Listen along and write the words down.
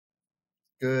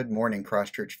Good morning, Cross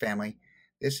Church family.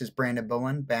 This is Brandon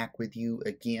Bowen back with you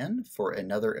again for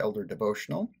another Elder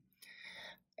Devotional.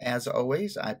 As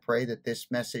always, I pray that this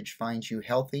message finds you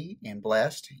healthy and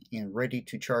blessed and ready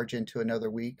to charge into another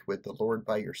week with the Lord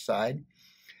by your side.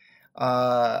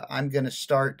 I'm going to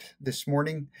start this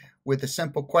morning with a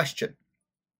simple question.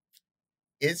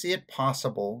 Is it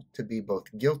possible to be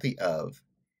both guilty of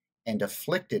and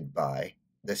afflicted by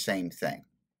the same thing?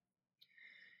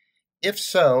 If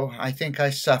so, I think I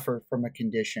suffer from a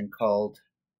condition called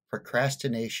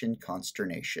procrastination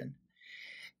consternation.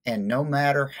 And no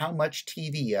matter how much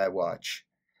TV I watch,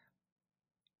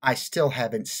 I still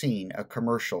haven't seen a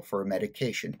commercial for a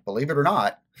medication, believe it or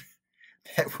not,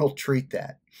 that will treat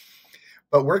that.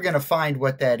 But we're going to find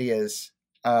what that is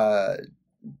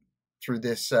through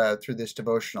this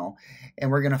devotional, and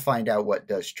we're going to find out what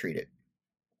does treat it.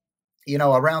 You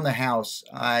know, around the house,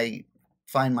 I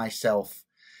find myself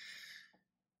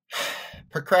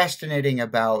procrastinating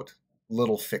about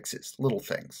little fixes, little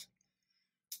things.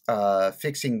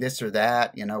 Fixing this or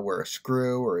that, where a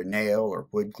screw or a nail or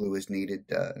wood glue is needed.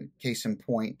 Case in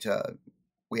point,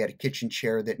 we had a kitchen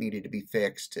chair that needed to be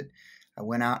fixed. And I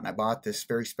went out and I bought this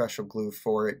very special glue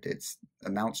for it. It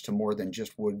amounts to more than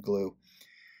just wood glue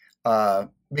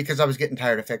because I was getting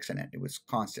tired of fixing it. It was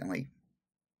constantly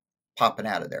popping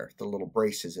out of there, the little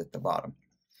braces at the bottom.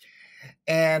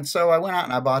 And so I went out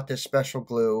and I bought this special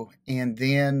glue, and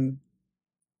then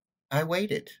I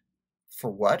waited.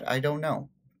 For what? I don't know.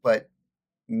 But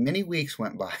many weeks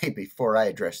went by before I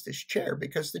addressed this chair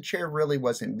because the chair really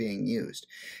wasn't being used.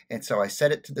 And so I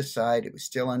set it to the side. It was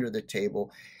still under the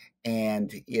table,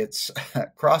 and its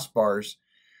crossbars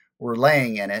were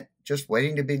laying in it, just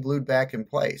waiting to be glued back in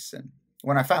place. And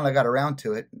when I finally got around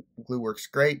to it, glue works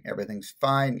great. Everything's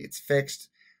fine. It's fixed.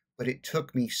 But it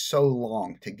took me so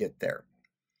long to get there.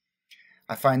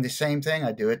 I find the same thing.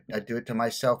 I do it to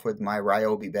myself with my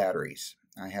Ryobi batteries.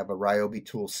 I have a Ryobi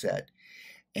tool set,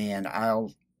 and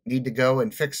I'll need to go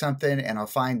and fix something, and I'll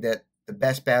find that the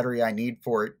best battery I need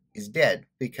for it is dead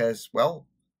because, well,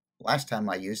 last time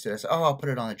I used it, I said, oh, I'll put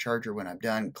it on the charger when I'm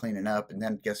done cleaning up, and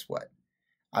then guess what?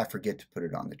 I forget to put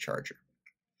it on the charger.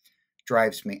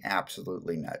 Drives me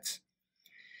absolutely nuts.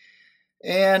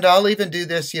 And I'll even do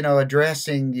this,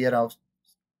 addressing,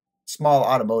 small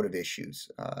automotive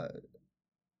issues. A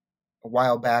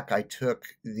while back, I took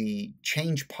the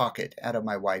change pocket out of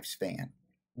my wife's van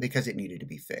because it needed to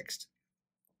be fixed.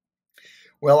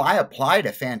 Well, I applied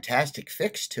a fantastic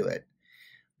fix to it,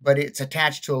 but it's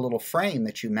attached to a little frame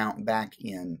that you mount back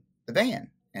in the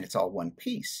van, and it's all one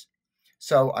piece.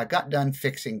 So I got done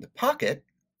fixing the pocket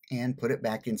and put it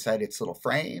back inside its little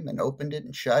frame and opened it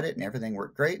and shut it, and everything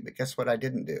worked great. But guess what I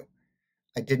didn't do?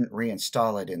 I didn't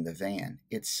reinstall it in the van.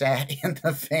 It sat in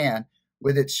the van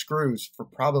with its screws for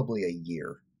probably a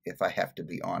year, if I have to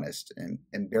be honest, and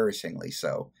embarrassingly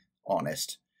so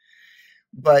honest.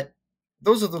 But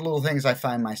those are the little things I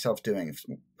find myself doing.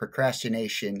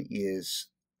 Procrastination is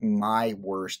my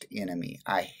worst enemy.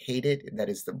 I hate it. That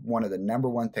is one of the number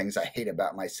one things I hate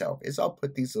about myself is I'll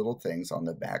put these little things on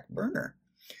the back burner.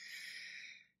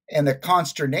 And the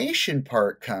consternation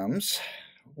part comes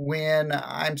when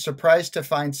I'm surprised to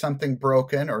find something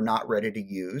broken or not ready to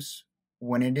use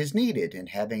when it is needed, and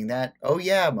having that oh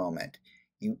yeah moment.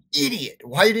 You idiot,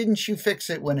 why didn't you fix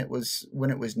it when it was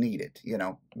needed,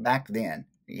 back then?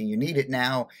 You need it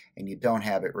now and you don't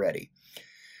have it ready.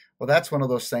 Well, that's one of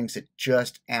those things that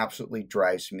just absolutely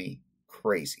drives me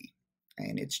crazy.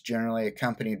 And it's generally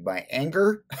accompanied by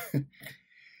anger,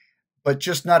 but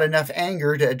just not enough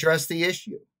anger to address the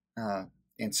issue.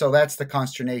 And so that's the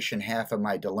consternation half of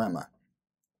my dilemma.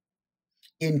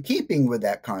 In keeping with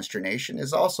that consternation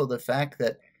is also the fact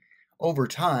that over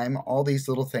time, all these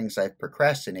little things I've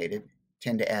procrastinated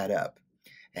tend to add up.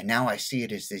 And now I see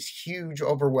it as this huge,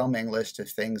 overwhelming list of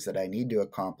things that I need to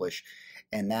accomplish.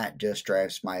 And that just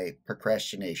drives my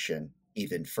procrastination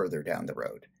even further down the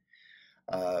road.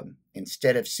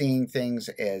 Instead of seeing things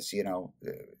as,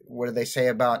 what do they say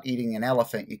about eating an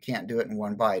elephant? You can't do it in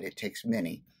one bite. It takes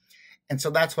many. And so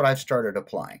that's what I've started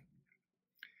applying.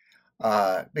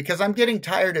 Because I'm getting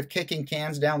tired of kicking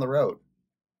cans down the road.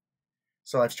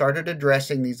 So I've started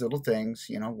addressing these little things,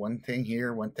 one thing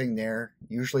here, one thing there,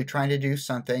 usually trying to do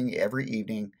something every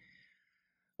evening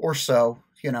or so,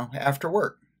 after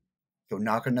work. Go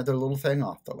knock another little thing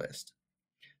off the list.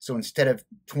 So instead of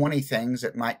 20 things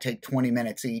that might take 20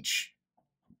 minutes each,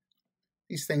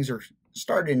 these things are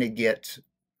starting to get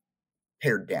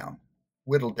pared down,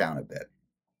 whittled down a bit.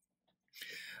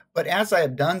 But as I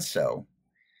have done so,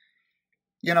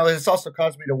 It's also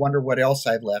caused me to wonder what else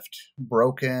I've left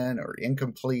broken or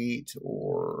incomplete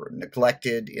or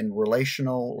neglected in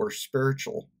relational or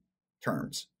spiritual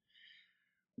terms.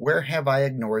 Where have I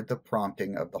ignored the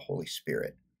prompting of the Holy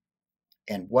Spirit?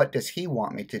 And what does He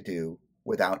want me to do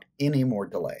without any more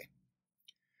delay?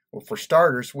 Well, for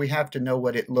starters, we have to know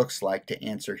what it looks like to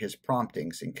answer His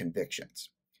promptings and convictions,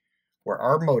 where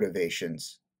our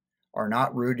motivations are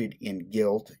not rooted in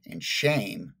guilt and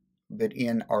shame, but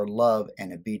in our love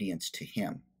and obedience to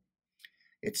Him.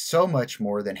 It's so much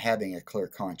more than having a clear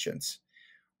conscience,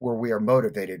 where we are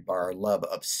motivated by our love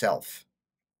of self.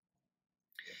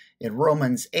 In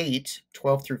Romans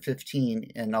 8:12 through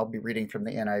 15, and I'll be reading from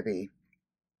the NIV,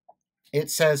 it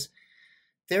says,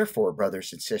 "Therefore,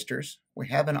 brothers and sisters, we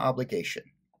have an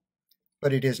obligation,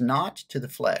 but it is not to the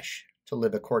flesh to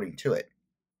live according to it.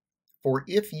 For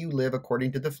if you live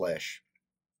according to the flesh,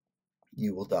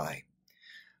 you will die.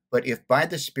 But if by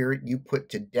the Spirit you put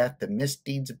to death the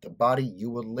misdeeds of the body, you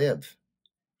will live.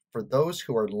 For those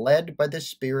who are led by the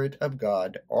Spirit of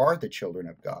God are the children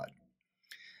of God.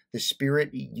 The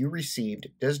Spirit you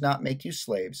received does not make you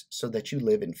slaves so that you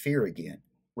live in fear again.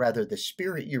 Rather, the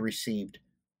Spirit you received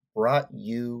brought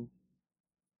you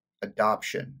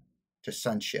adoption to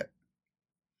sonship.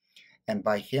 And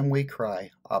by Him we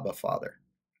cry, Abba, Father."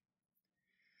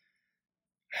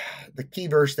 The key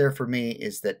verse there for me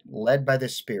is that led by the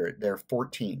Spirit, there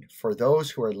 14. For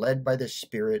those who are led by the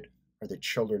Spirit are the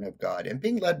children of God. And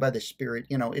being led by the Spirit,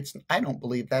 I don't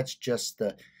believe that's just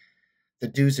the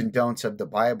do's and don'ts of the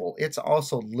Bible. It's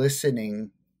also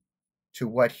listening to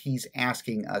what He's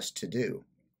asking us to do.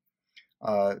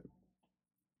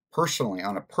 Personally,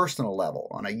 on a personal level,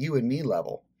 on a you and me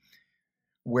level,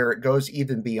 where it goes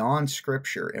even beyond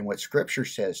Scripture and what Scripture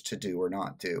says to do or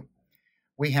not do.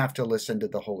 We have to listen to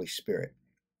the Holy Spirit.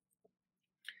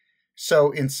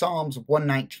 So in Psalms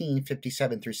 119,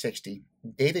 57 through 60,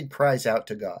 David cries out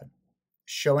to God,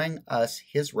 showing us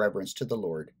his reverence to the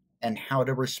Lord and how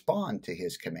to respond to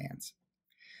His commands.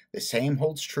 The same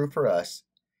holds true for us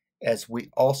as we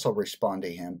also respond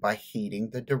to Him by heeding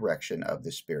the direction of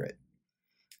the Spirit.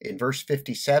 In verse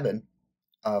 57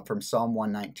 from Psalm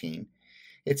 119,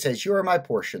 it says, "You are my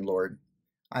portion, Lord.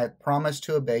 I have promised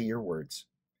to obey your words.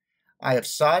 I have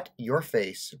sought your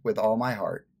face with all my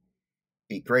heart.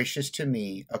 Be gracious to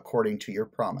me according to your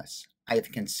promise. I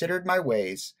have considered my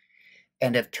ways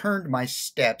and have turned my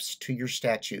steps to your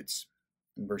statutes."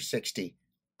 In verse 60,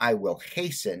 "I will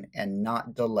hasten and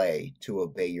not delay to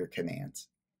obey your commands."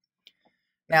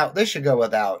 Now, this should go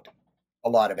without a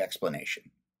lot of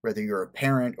explanation. Whether you're a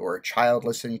parent or a child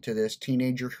listening to this,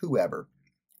 teenager, whoever,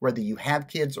 whether you have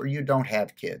kids or you don't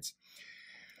have kids.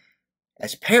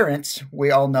 As parents,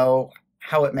 we all know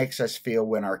how it makes us feel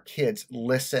when our kids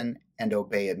listen and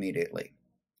obey immediately.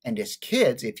 And as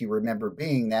kids, if you remember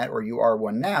being that, or you are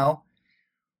one now,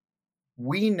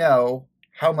 we know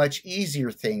how much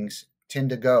easier things tend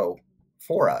to go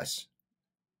for us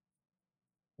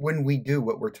when we do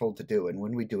what we're told to do and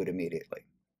when we do it immediately.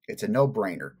 It's a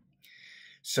no-brainer.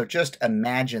 So just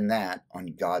imagine that on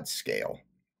God's scale.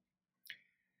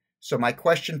 So my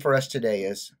question for us today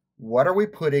is, what are we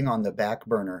putting on the back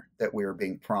burner that we are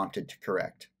being prompted to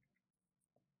correct?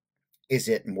 Is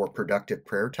it more productive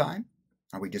prayer time?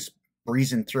 Are we just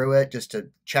breezing through it just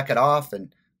to check it off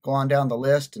and go on down the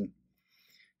list and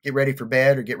get ready for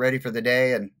bed or get ready for the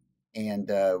day and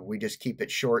we just keep it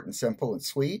short and simple and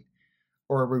sweet?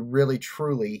 Or are we really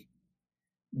truly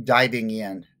diving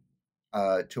in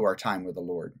to our time with the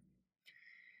Lord?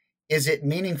 Is it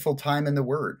meaningful time in the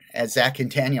Word, as Zach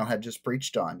and Daniel had just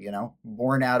preached on,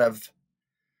 born out of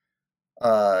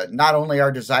not only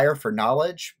our desire for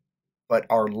knowledge, but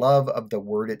our love of the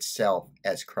Word itself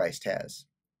as Christ has?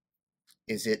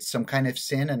 Is it some kind of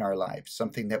sin in our life,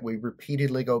 something that we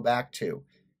repeatedly go back to?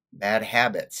 Bad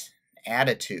habits,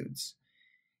 attitudes?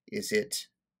 Is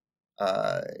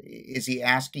He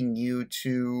asking you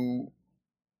to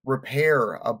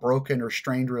repair a broken or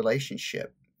strained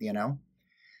relationship?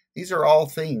 These are all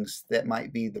things that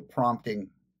might be the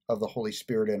prompting of the Holy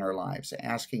Spirit in our lives,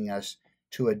 asking us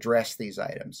to address these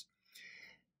items.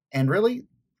 And really,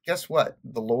 guess what?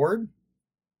 The Lord,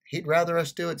 He'd rather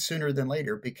us do it sooner than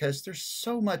later because there's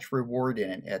so much reward in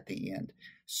it at the end.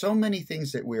 So many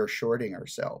things that we are shorting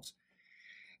ourselves.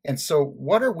 And so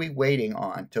what are we waiting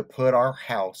on to put our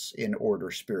house in order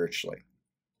spiritually?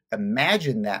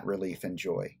 Imagine that relief and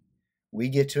joy we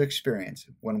get to experience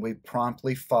when we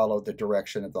promptly follow the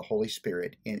direction of the Holy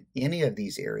Spirit in any of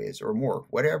these areas or more,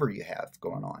 whatever you have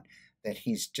going on, that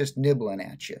He's just nibbling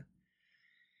at you.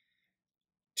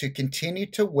 To continue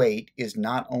to wait is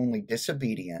not only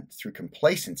disobedient through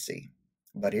complacency,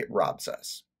 but it robs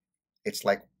us. It's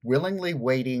like willingly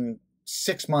waiting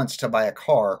 6 months to buy a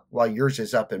car while yours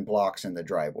is up in blocks in the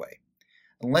driveway.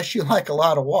 Unless you like a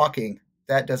lot of walking,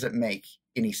 that doesn't make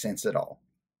any sense at all.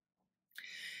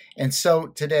 And so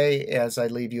today, as I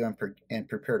leave you and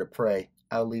prepare to pray,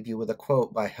 I'll leave you with a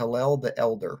quote by Hillel the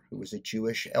Elder, who was a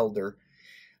Jewish elder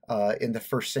in the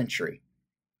first century,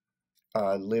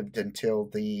 lived until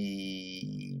the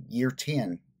year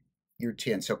 10. Year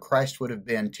 10. So Christ would have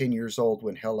been 10 years old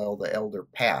when Hillel the Elder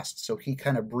passed. So he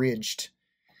kind of bridged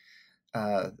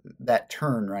that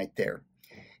turn right there.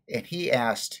 And he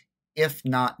asked, if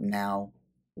not now,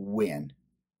 when?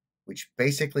 Which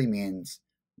basically means,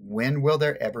 when will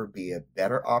there ever be a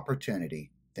better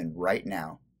opportunity than right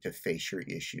now to face your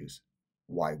issues?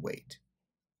 Why wait?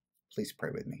 Please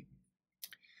pray with me.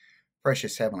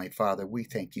 Precious Heavenly Father, we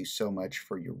thank you so much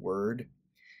for your word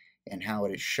and how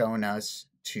it has shown us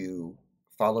to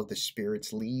follow the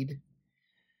Spirit's lead,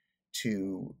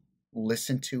 to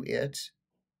listen to it,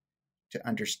 to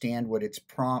understand what its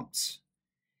prompts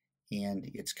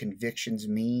and its convictions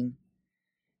mean,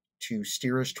 to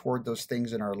steer us toward those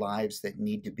things in our lives that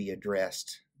need to be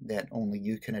addressed, that only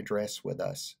you can address with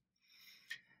us.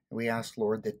 We ask,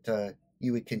 Lord, that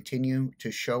you would continue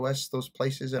to show us those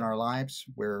places in our lives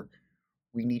where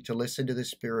we need to listen to the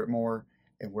Spirit more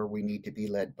and where we need to be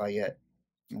led by it.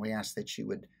 And we ask that you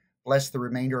would bless the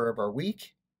remainder of our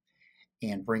week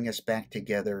and bring us back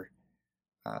together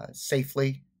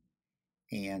safely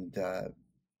and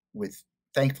with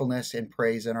thankfulness and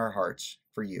praise in our hearts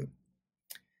for you.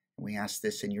 We ask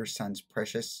this in your Son's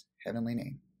precious heavenly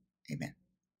name. Amen.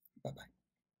 Bye-bye.